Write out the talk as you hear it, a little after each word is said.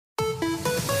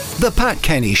The Pat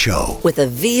Kenny Show with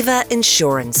Aviva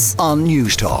Insurance on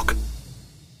News Talk.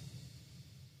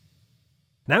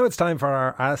 Now it's time for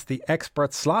our Ask the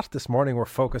Expert slot. This morning we're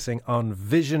focusing on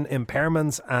vision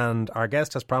impairments, and our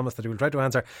guest has promised that he will try to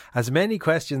answer as many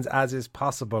questions as is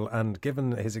possible, and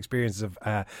given his experience of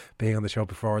being on the show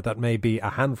before, that may be a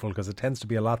handful because it tends to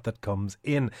be a lot that comes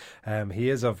in. He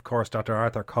is, of course, Dr.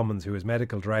 Arthur Cummings, who is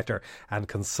Medical Director and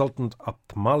Consultant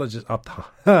Ophthalmologist.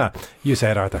 You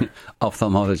say it, Arthur.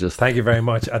 Ophthalmologist. Thank you very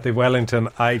much. At the Wellington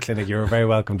Eye Clinic. You're very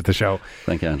welcome to the show.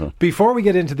 Thank you, Anton. Before we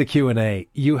get into the Q&A,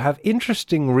 you have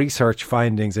interesting research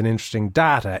findings and interesting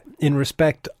data in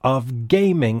respect of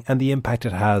gaming and the impact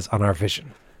it has on our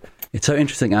vision. It's so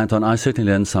interesting, Anton. I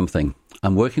certainly learned something.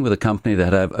 I'm working with a company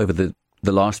that have, over the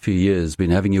last few years,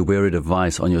 been having you wear a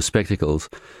device on your spectacles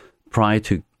prior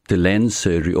to the lens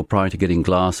surgery or prior to getting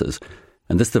glasses.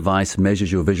 And this device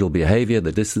measures your visual behavior,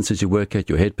 the distances you work at,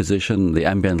 your head position, the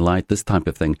ambient light, this type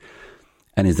of thing,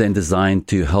 and is then designed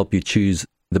to help you choose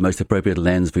the most appropriate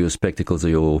lens for your spectacles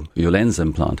or your lens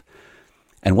implant.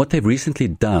 And what they've recently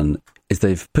done is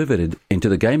they've pivoted into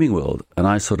the gaming world. And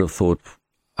I sort of thought,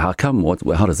 how come?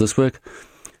 How does this work?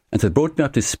 And so it brought me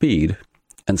up to speed.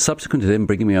 And subsequent to them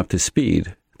bringing me up to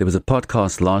speed, there was a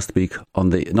podcast last week on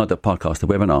the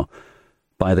webinar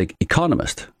by The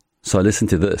Economist. So I listened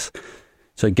to this.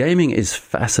 So gaming is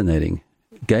fascinating.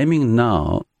 Gaming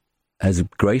now has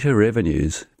greater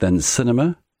revenues than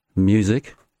cinema,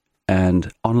 music,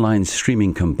 and online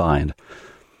streaming combined.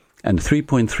 And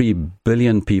 3.3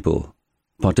 billion people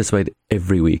participate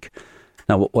every week.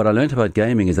 Now, what I learned about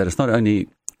gaming is that it's not only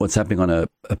what's happening on a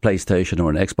PlayStation or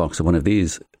an Xbox or one of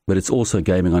these, but it's also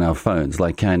gaming on our phones,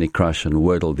 like Candy Crush and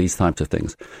Wordle, these types of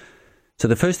things. So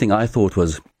the first thing I thought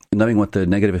was, knowing what the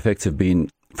negative effects have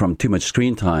been from too much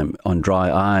screen time on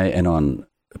dry eye and on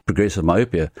progressive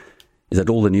myopia, is that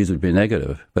all the news would be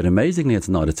negative. But amazingly, it's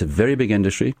not. It's a very big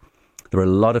industry. There are a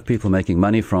lot of people making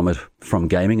money from it, from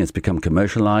gaming. It's become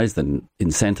commercialized and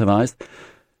incentivized.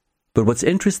 But what's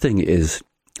interesting is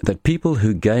that people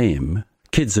who game,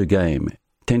 kids who game,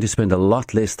 tend to spend a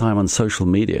lot less time on social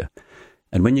media.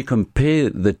 And when you compare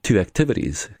the two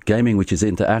activities, gaming, which is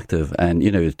interactive and,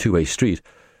 a two-way street,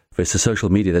 versus social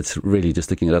media that's really just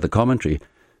looking at other commentary,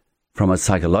 from a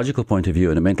psychological point of view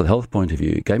and a mental health point of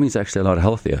view, gaming is actually a lot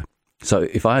healthier. So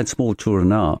if I had small children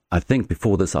now, I think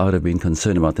before this I would have been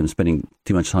concerned about them spending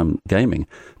too much time gaming.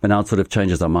 But now it sort of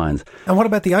changes our minds. And what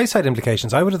about the eyesight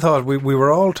implications? I would have thought we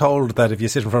were all told that if you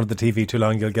sit in front of the TV too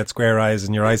long, you'll get square eyes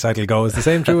and your eyesight will go. Is the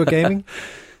same true with gaming?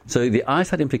 So the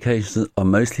eyesight implications are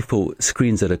mostly for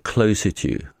screens that are closer to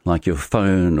you, like your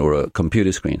phone or a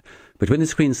computer screen. But when the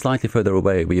screen's slightly further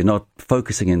away, where you're not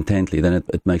focusing intently, then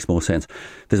it makes more sense.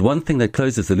 There's one thing that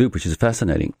closes the loop, which is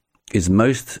fascinating, is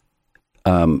most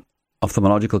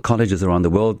ophthalmological colleges around the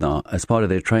world now, as part of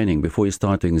their training, before you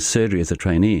start doing surgery as a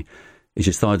trainee, is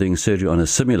you start doing surgery on a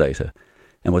simulator.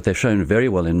 And what they've shown very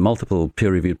well in multiple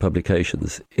peer-reviewed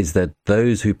publications is that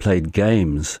those who played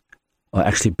games are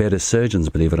actually better surgeons,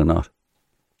 believe it or not.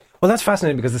 Well, that's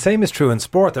fascinating because the same is true in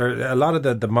sport. A lot of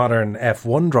the modern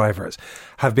F1 drivers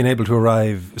have been able to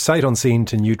arrive sight unseen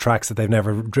to new tracks that they've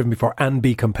never driven before and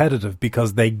be competitive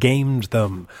because they gamed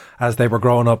them as they were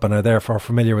growing up and are therefore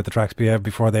familiar with the tracks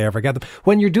before they ever get them.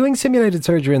 When you're doing simulated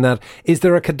surgery in that, is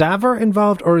there a cadaver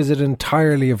involved or is it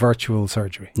entirely a virtual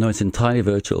surgery? No, it's entirely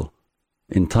virtual.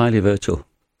 Entirely virtual.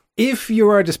 If you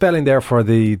are dispelling therefore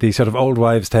the sort of old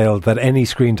wives' tale that any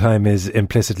screen time is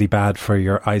implicitly bad for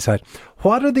your eyesight,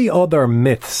 what are the other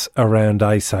myths around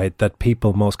eyesight that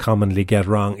people most commonly get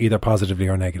wrong, either positively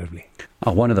or negatively?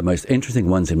 One of the most interesting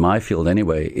ones in my field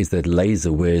anyway is that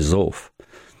laser wears off.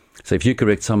 So if you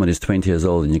correct someone who's 20 years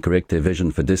old and you correct their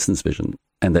vision for distance vision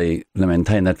and they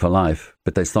maintain that for life,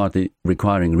 but they start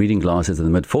requiring reading glasses in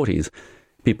the mid-40s,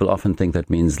 people often think that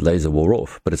means laser wore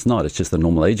off, but it's not. It's just the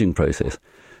normal aging process.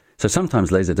 So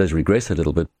sometimes laser does regress a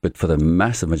little bit, but for the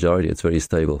massive majority, it's very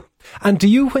stable. And do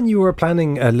you, when you were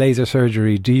planning a laser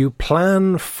surgery, do you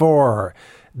plan for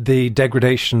the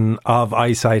degradation of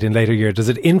eyesight in later years? Does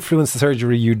it influence the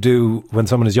surgery you do when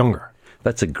someone is younger?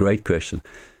 That's a great question.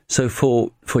 So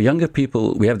for younger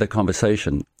people, we have that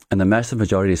conversation, and the massive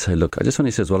majority say, look, I just want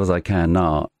to see as well as I can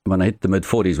now. When I hit the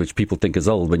mid-40s, which people think is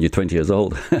old when you're 20 years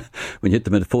old, when you hit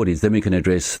the mid-40s, then we can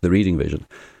address the reading vision.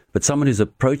 But someone who's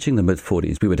approaching the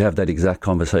mid-40s, we would have that exact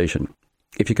conversation.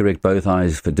 If you correct both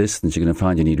eyes for distance, you're going to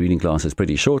find you need reading glasses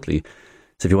pretty shortly.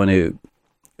 So if you want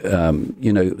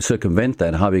to, circumvent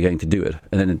that, how are we going to do it?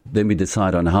 And then we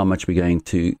decide on how much we're going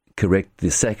to correct the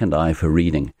second eye for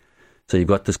reading. So you've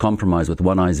got this compromise with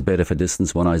one eye is better for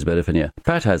distance, one eye is better for near.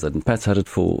 Pat has it, and Pat's had it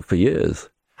for years.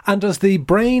 And does the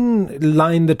brain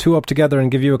line the two up together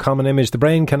and give you a common image? The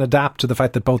brain can adapt to the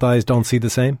fact that both eyes don't see the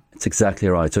same? It's exactly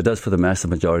right. So it does for the massive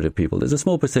majority of people. There's a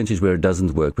small percentage where it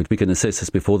doesn't work, but we can assess this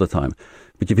before the time.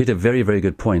 But you've hit a very, very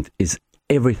good point, is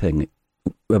everything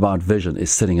about vision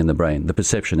is sitting in the brain, the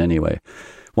perception anyway.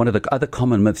 One of the other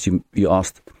common myths you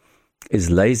asked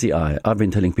is lazy eye. I've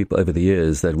been telling people over the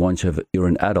years that once you're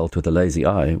an adult with a lazy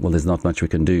eye, well, there's not much we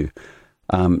can do.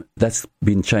 That's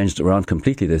been changed around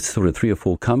completely. There's sort of 3 or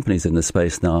 4 companies in this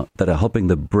space now that are helping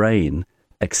the brain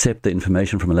accept the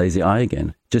information from a lazy eye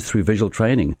again, just through visual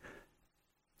training.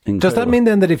 Incredible. Does that mean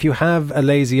then that if you have a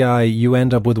lazy eye, you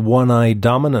end up with one eye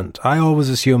dominant? I always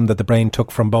assumed that the brain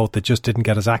took from both, it just didn't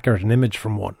get as accurate an image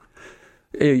from one.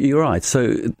 You're right.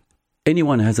 So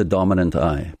anyone has a dominant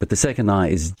eye, but the second eye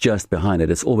is just behind it.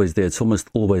 It's always there. It's almost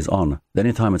always on. The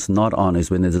only time it's not on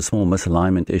is when there's a small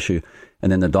misalignment issue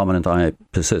and then the dominant eye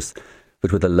persists.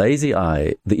 But with a lazy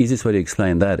eye, the easiest way to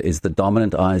explain that is the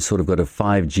dominant eye has sort of got a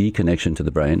 5G connection to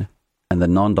the brain, and the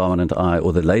non-dominant eye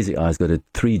or the lazy eye has got a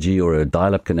 3G or a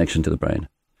dial-up connection to the brain.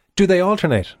 Do they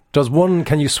alternate?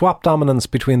 Can you swap dominance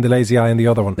between the lazy eye and the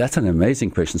other one? That's an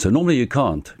amazing question. So normally you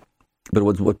can't. But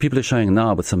what people are showing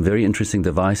now with some very interesting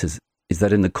devices is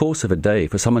that in the course of a day,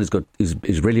 for someone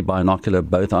who's really binocular,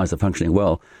 both eyes are functioning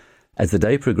well, as the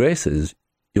day progresses,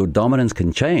 your dominance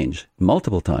can change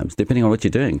multiple times, depending on what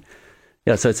you're doing.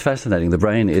 Yeah, so it's fascinating. The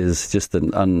brain is just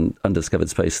an undiscovered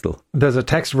space still. There's a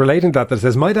text relating to that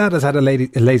says, my dad has had a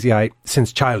lazy eye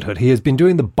since childhood. He has been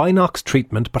doing the Binox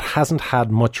treatment, but hasn't had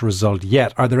much result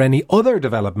yet. Are there any other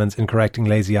developments in correcting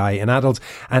lazy eye in adults?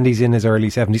 And he's in his early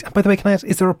 70s. And by the way, can I ask,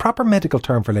 is there a proper medical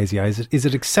term for lazy eye? Is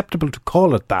it acceptable to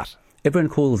call it that? Everyone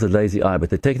calls it lazy eye,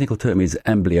 but the technical term is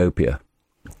amblyopia.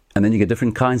 And then you get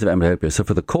different kinds of amblyopia. So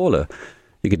for the caller,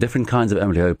 you get different kinds of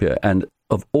amblyopia. And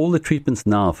of all the treatments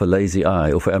now for lazy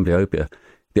eye or for amblyopia,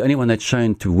 the only one that's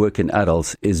shown to work in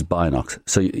adults is Binox.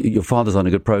 So your father's on a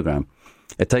good program.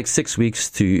 It takes 6 weeks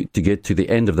to get to the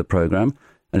end of the program.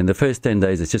 And in the first 10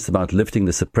 days, it's just about lifting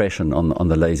the suppression on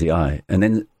the lazy eye. And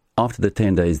then after the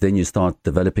 10 days, then you start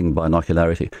developing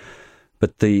binocularity.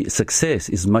 But the success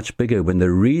is much bigger when the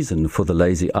reason for the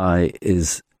lazy eye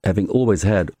is having always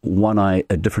had one eye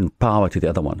a different power to the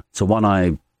other one. So one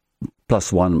eye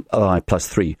plus one eye plus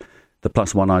 3. The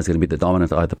plus 1 eye is going to be the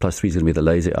dominant eye. The plus 3 is going to be the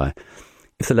lazy eye.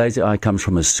 If the lazy eye comes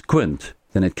from a squint,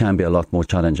 then it can be a lot more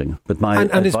challenging. But my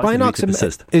and is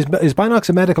Binox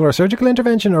a medical or surgical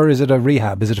intervention, or is it a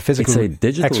rehab? Is it a physical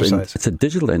exercise? It's a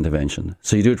digital intervention.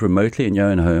 So you do it remotely in your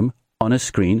own home, on a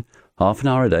screen, half an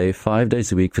hour a day, 5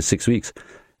 days a week for 6 weeks.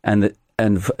 And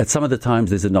at some of the times,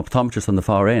 there's an optometrist on the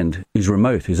far end who's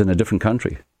remote, who's in a different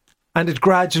country. And it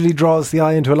gradually draws the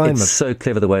eye into alignment. It's so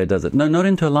clever the way it does it. No, not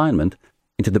into alignment.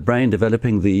 Into the brain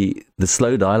developing the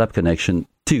slow dial-up connection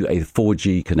to a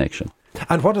 4G connection.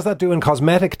 And what does that do in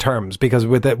cosmetic terms? Because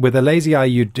with a lazy eye,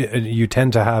 you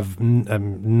tend to have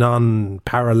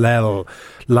non-parallel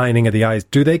lining of the eyes.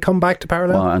 Do they come back to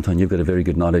parallel? Well, Anton, you've got a very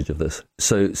good knowledge of this.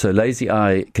 So lazy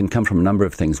eye can come from a number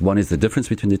of things. One is the difference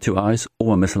between the two eyes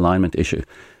or a misalignment issue.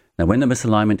 Now, when the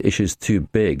misalignment issue is too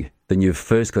big, then you've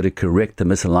first got to correct the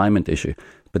misalignment issue.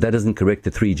 But that doesn't correct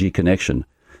the 3G connection.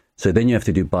 So then you have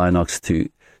to do Binox too.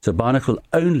 So Binox will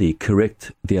only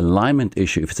correct the alignment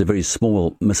issue if it's a very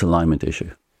small misalignment issue.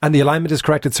 And the alignment is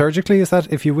corrected surgically, is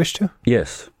that if you wish to?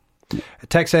 Yes. A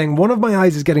text saying, one of my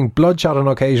eyes is getting bloodshot on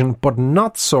occasion, but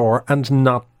not sore and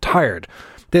not tired.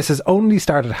 This has only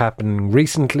started happening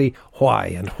recently. Why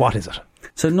and what is it?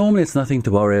 So normally it's nothing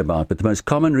to worry about, but the most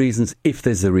common reasons, if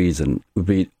there's a reason, would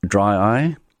be dry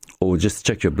eye, or just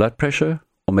check your blood pressure,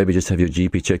 or maybe just have your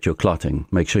GP check your clotting.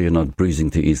 Make sure you're not bruising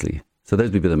too easily. So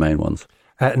those would be the main ones.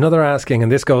 Another asking,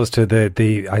 and this goes to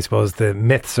the I suppose, the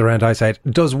myths around eyesight.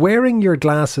 Does wearing your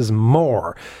glasses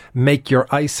more make your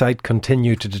eyesight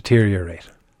continue to deteriorate?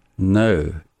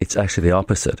 No, it's actually the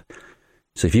opposite.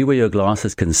 So if you wear your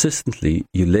glasses consistently,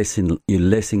 you're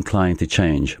less inclined to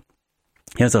change.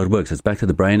 Here's how it works. It's back to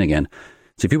the brain again.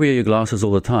 So if you wear your glasses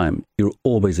all the time, you're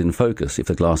always in focus if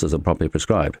the glasses are properly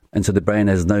prescribed. And so the brain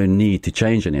has no need to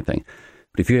change anything.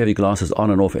 But if you have your glasses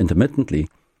on and off intermittently,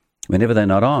 whenever they're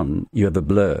not on, you have a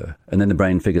blur. And then the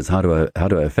brain figures, how do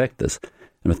I affect this?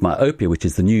 And with myopia, which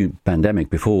is the new pandemic,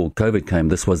 before COVID came,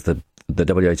 this was the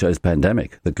WHO's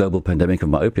pandemic, the global pandemic of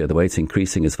myopia. The way it's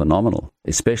increasing is phenomenal,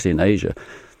 especially in Asia.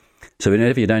 So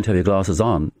whenever you don't have your glasses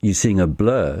on, you're seeing a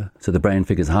blur. So the brain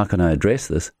figures, how can I address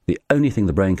this? The only thing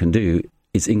the brain can do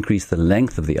is increase the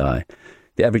length of the eye.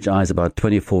 The average eye is about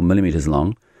 24 millimeters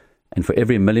long. And for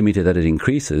every millimeter that it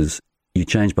increases, you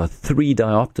change by 3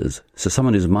 diopters. So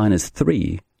someone who's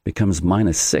 -3 becomes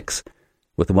 -6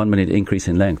 with a 1 minute increase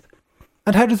in length.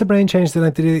 And how does the brain change the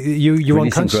length? You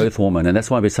releasing growth hormone, and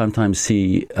that's why we sometimes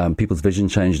see people's vision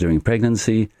change during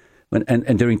pregnancy,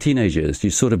 and during teenage years. You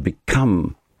sort of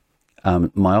become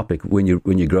myopic when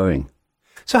you're growing.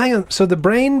 So hang on. So the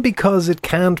brain, because it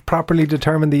can't properly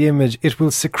determine the image, it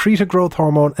will secrete a growth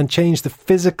hormone and change the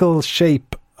physical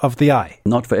shape of the eye.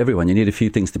 Not for everyone. You need a few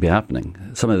things to be happening.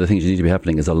 Some of the things you need to be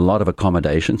happening is a lot of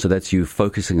accommodation. So that's you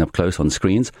focusing up close on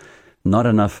screens. Not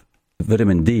enough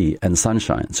vitamin D and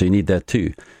sunshine. So you need that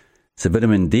too. So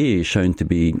vitamin D is shown to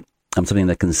be something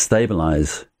that can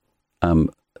stabilize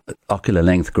ocular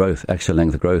length growth, axial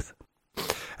length growth.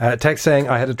 Text saying,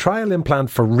 I had a trial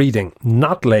implant for reading,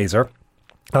 not laser.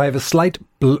 I have a slight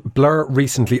blur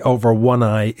recently over one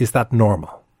eye. Is that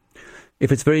normal?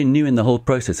 If it's very new in the whole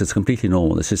process, it's completely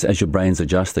normal. It's just as your brain's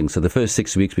adjusting. So the first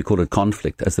 6 weeks, we call it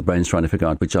conflict, as the brain's trying to figure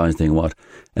out which eye is doing what.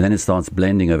 And then it starts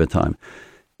blending over time.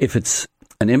 If it's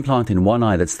an implant in one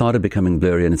eye that started becoming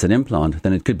blurry and it's an implant,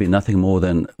 then it could be nothing more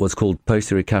than what's called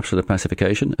posterior capsular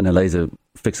pacification, and a laser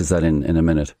fixes that in a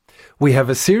minute. We have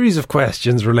a series of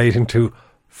questions relating to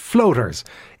floaters.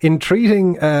 In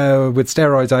treating with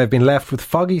steroids, I have been left with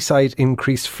foggy sight,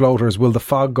 increased floaters. Will the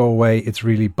fog go away? It's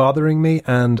really bothering me.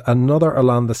 And another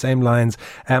along the same lines,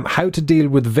 how to deal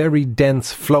with very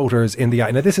dense floaters in the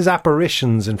eye. Now, this is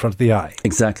apparitions in front of the eye.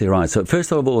 Exactly right. So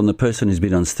first of all, in the person who's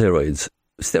been on steroids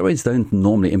don't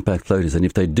normally impact floaters. And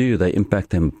if they do, they impact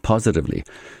them positively.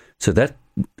 So that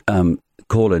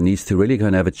caller needs to really go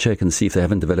and have a check and see if they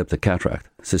haven't developed a cataract.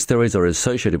 So steroids are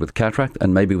associated with cataract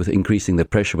and maybe with increasing the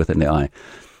pressure within the eye.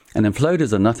 And then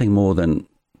floaters are nothing more than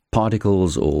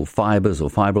particles or fibers or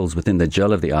fibrils within the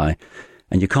gel of the eye,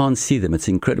 and you can't see them. It's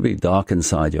incredibly dark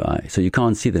inside your eye, so you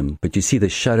can't see them, but you see the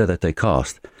shadow that they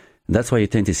cast. And that's why you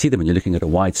tend to see them when you're looking at a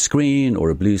white screen or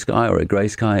a blue sky or a grey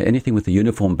sky. Anything with a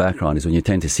uniform background is when you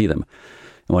tend to see them.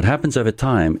 And what happens over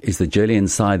time is the jelly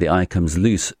inside the eye comes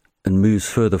loose and moves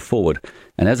further forward.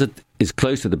 And as it is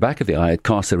close to the back of the eye, it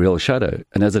casts a real shadow.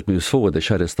 And as it moves forward, the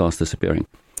shadow starts disappearing.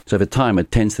 So over time,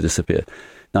 it tends to disappear.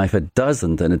 Now, if it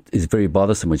doesn't, and it is very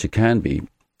bothersome, which it can be,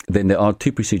 then there are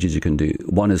two procedures you can do.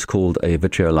 One is called a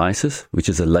vitreolysis, which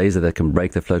is a laser that can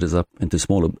break the floaters up into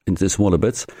smaller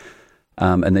bits.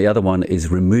 And the other one is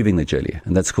removing the jelly,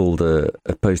 and that's called a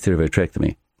posterior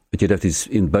vitrectomy. But you'd have to,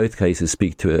 in both cases,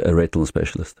 speak to a retinal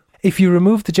specialist. If you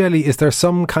remove the jelly, is there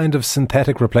some kind of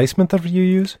synthetic replacement that you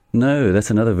use? No, that's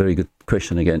another very good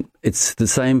question again. It's the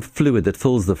same fluid that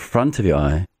fills the front of your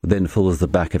eye, then fills the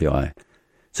back of your eye.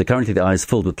 So currently the eye is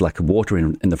filled with like water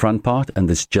in the front part and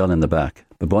this gel in the back.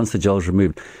 But once the gel is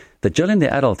removed, the gel in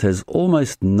the adult has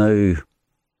almost no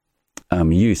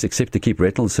use except to keep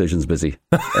retinal surgeons busy.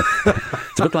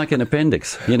 It's a bit like an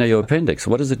appendix. You know, your appendix,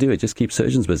 what does it do? It just keeps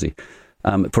surgeons busy.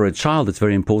 For a child, it's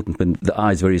very important when the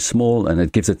eye is very small and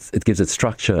it gives it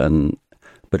structure.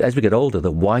 But as we get older,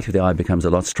 the white of the eye becomes a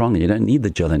lot stronger. You don't need the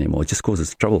gel anymore. It just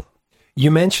causes trouble. You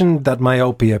mentioned that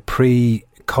myopia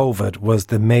pre-COVID was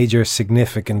the major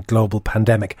significant global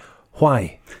pandemic.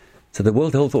 Why? So the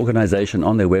World Health Organization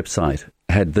on their website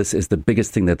had this as the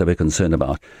biggest thing that they were concerned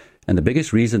about. And the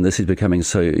biggest reason this is becoming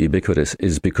so ubiquitous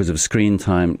is because of screen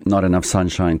time, not enough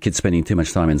sunshine, kids spending too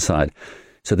much time inside.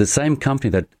 So the same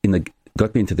company that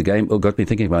got me into the game, or got me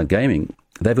thinking about gaming,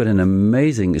 they've got an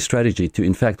amazing strategy to,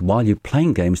 in fact, while you're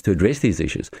playing games, to address these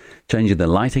issues, changing the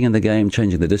lighting in the game,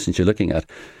 changing the distance you're looking at.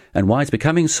 And why it's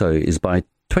becoming so is by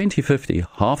 2050,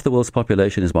 half the world's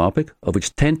population is myopic, of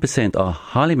which 10% are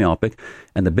highly myopic,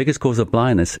 and the biggest cause of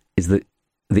blindness is the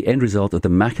end result of the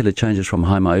macular changes from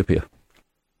high myopia.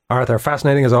 Arthur,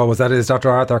 fascinating as always. That is Dr.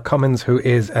 Arthur Cummings, who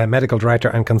is a medical director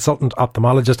and consultant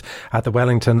ophthalmologist at the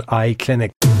Wellington Eye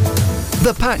Clinic.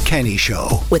 The Pat Kenny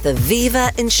Show with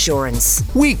Aviva Insurance.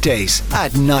 Weekdays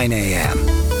at 9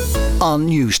 a.m. on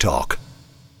News Talk.